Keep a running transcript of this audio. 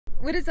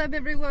What is up,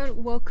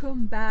 everyone?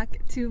 Welcome back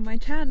to my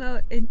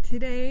channel, and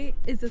today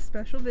is a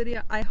special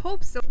video. I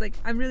hope so.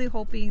 I'm really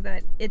hoping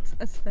that it's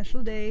a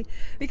special day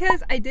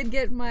because I did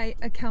get my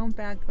account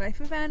back.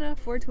 Life of Anna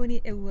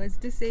 420, it was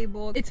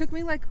disabled. It took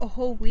me like a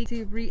whole week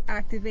to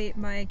reactivate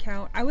my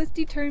account. I was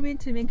determined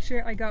to make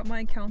sure I got my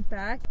account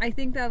back. I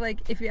think that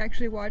if you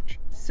actually watch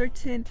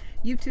certain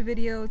YouTube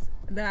videos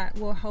that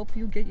will help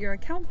you get your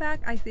account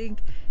back, I think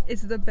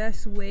it's the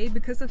best way,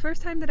 because the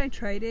first time that I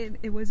tried it,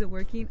 it wasn't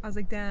working. I was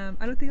like, damn,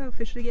 I don't think I'll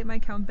officially get my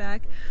account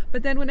back.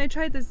 But then when I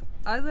tried this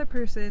other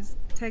person's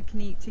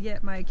technique to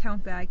get my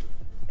account back,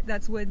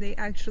 that's when they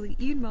actually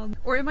emailed,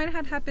 or it might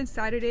have happened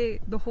Saturday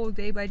the whole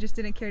day, but I just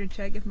didn't care to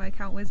check if my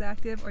account was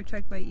active or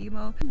check my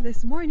email.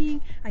 This morning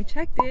I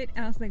checked it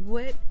and I was like,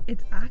 what?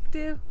 It's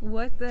active?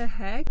 What the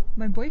heck?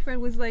 My boyfriend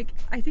was like,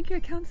 I think your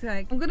account's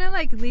back. I'm gonna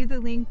leave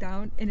the link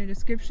down in the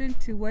description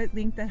to what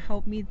link that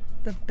helped me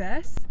the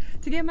best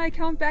to get my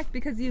account back,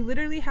 because you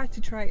literally had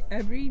to try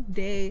every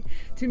day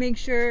to make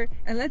sure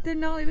and let them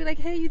know. They'd be like,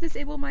 hey, you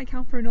disabled my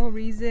account for no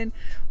reason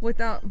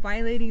without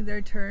violating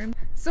their terms.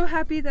 So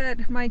happy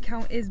that my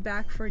account is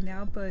back for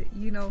now, but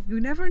you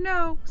never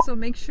know. So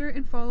make sure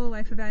and follow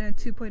Life of Anna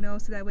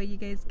 2.0 so that way you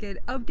guys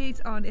get updates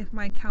on if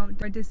my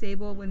account are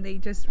disabled when they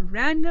just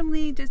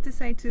randomly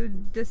decide to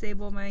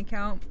disable my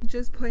account.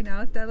 Just point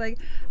out that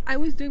I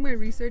was doing my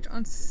research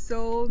on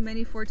so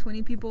many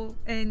 420 people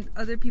and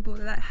other people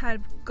that had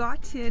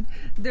gotten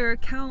their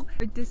account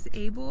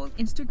disabled.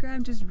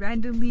 Instagram just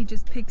randomly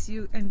picks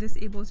you and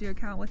disables your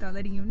account without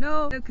letting you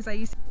know, because I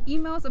used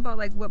emails about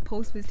what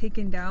post was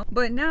taken down,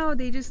 but now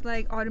they just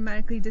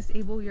automatically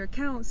disable your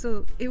account.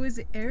 So it was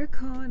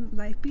Ericon,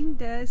 Life Being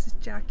Des,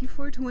 Jackie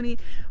 420,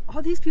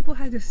 all these people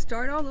had to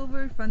start all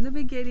over from the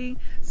beginning.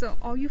 So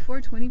all you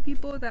 420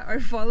 people that are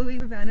following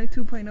Havana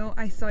 2.0,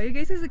 I saw your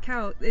guys'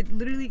 account. It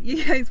literally,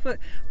 you guys put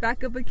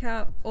backup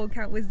account, old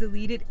account was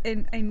deleted,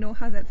 and I know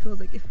how that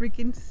feels. It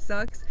freaking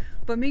sucks.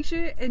 But make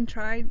sure and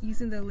try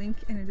using the link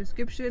in the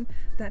description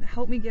that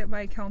helped me get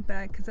my account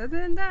back, because other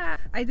than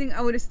that, I think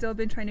I would have still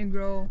been trying to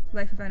grow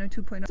Life of Anna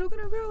 2.0. Still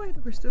gonna grow it.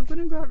 We're still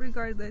gonna grow it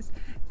regardless.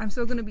 I'm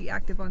still gonna be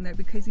active on there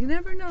because you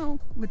never know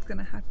what's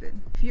gonna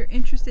happen. If you're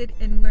interested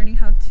in learning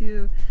how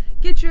to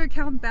get your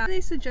account back,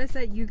 I suggest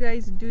that you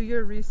guys do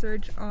your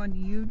research on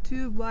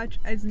YouTube. Watch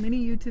as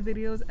many YouTube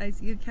videos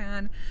as you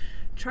can.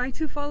 Try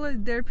to follow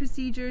their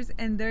procedures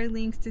and their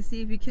links to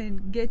see if you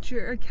can get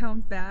your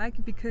account back,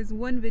 because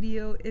one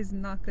video is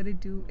not going to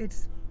do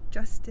its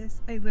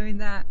justice. I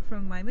learned that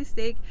from my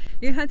mistake.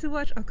 You had to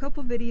watch a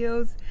couple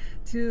videos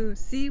to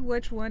see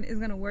which one is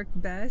going to work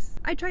best.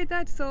 I tried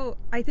that, so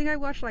I think I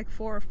watched 4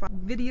 or 5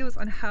 videos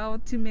on how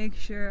to make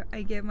sure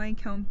I get my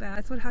account back.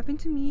 That's what happened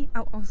to me.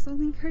 I'll also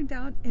link her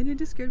down in the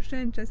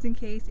description just in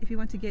case if you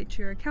want to get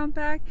your account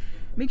back.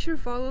 Make sure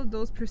to follow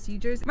those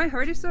procedures. My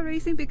heart is still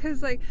racing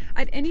because at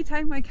any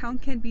time my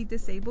account can be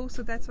disabled,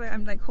 so that's why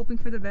I'm hoping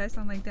for the best.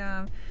 I'm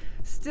damn,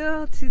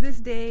 still to this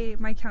day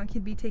my account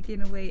can be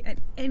taken away at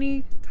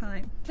any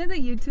time. And the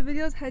YouTube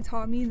videos had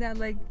taught me that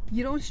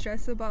you don't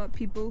stress about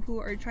people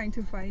who are trying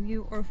to find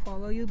you or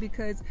follow you,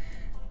 because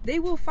they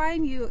will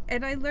find you.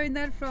 And I learned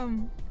that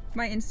from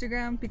my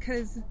Instagram,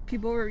 because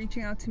people were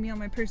reaching out to me on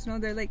my personal.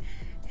 They're like,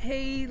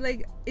 hey,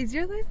 is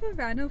your Life of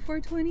Anna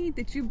 420?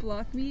 Did you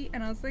block me?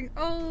 And I was like,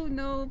 oh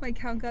no, my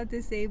account got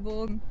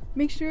disabled.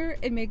 Make sure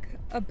and make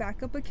a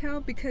backup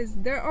account, because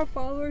there are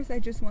followers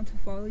that just want to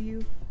follow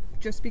you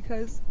just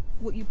because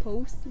what you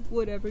post,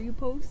 whatever you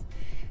post.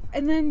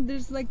 And then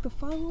there's the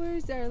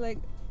followers that are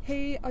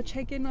hey, I'll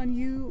check in on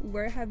you,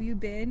 where have you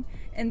been?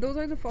 And those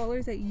are the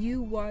followers that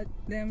you want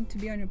them to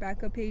be on your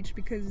backup page,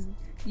 because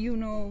you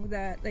know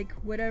that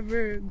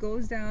whatever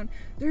goes down,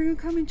 they're gonna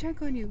come and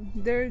check on you.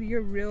 They're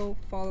your real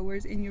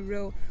followers and your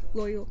real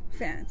loyal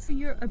fans. If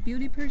you're a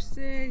beauty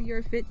person, you're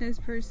a fitness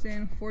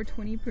person,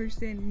 420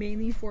 person,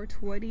 mainly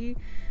 420.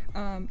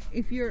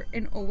 If you're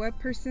an OWeb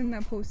person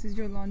that posts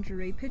your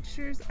lingerie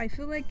pictures, I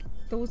feel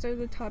those are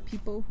the top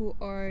people who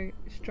are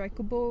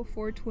strikeable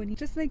 420.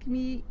 Just like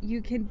me,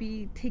 you can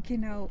be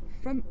taken out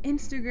from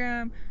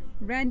Instagram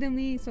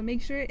randomly, so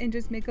make sure and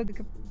just make a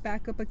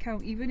backup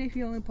account. Even if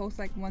you only post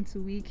once a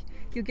week,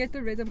 you'll get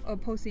the rhythm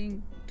of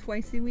posting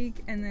twice a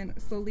week and then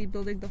slowly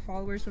building the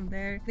followers from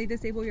there. They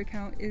disable your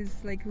account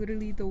is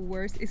literally the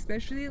worst,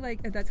 especially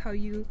if that's how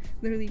you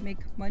literally make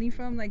money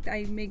from.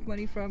 I make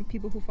money from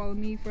people who follow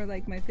me for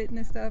my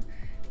fitness stuff,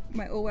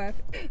 my OF.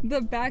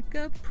 The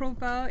backup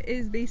profile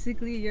is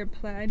basically your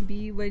plan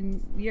B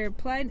when your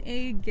plan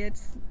A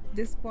gets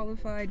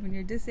disqualified, when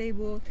you're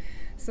disabled.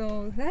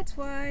 So that's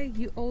why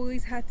you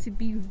always have to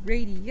be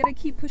ready. You gotta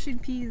keep pushing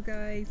P's,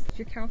 guys. If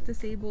your account's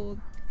disabled,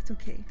 it's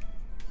okay.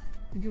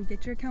 You'll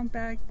get your account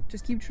back.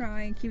 Just keep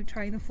trying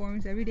the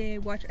forums every day.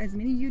 Watch as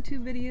many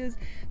YouTube videos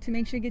to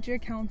make sure you get your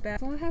account back.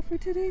 That's all I have for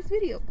today's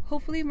video.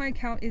 Hopefully my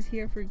account is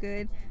here for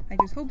good. I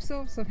just hope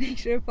so. So make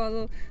sure to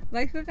follow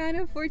Life of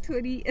Anna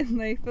 420 and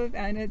Life of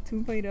Anna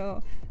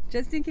 2.0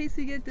 just in case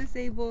you get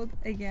disabled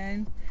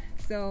again.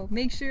 So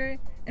make sure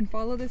and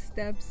follow the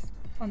steps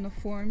on the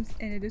forms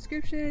in the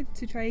description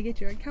to try to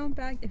get your account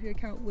back if your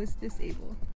account was disabled.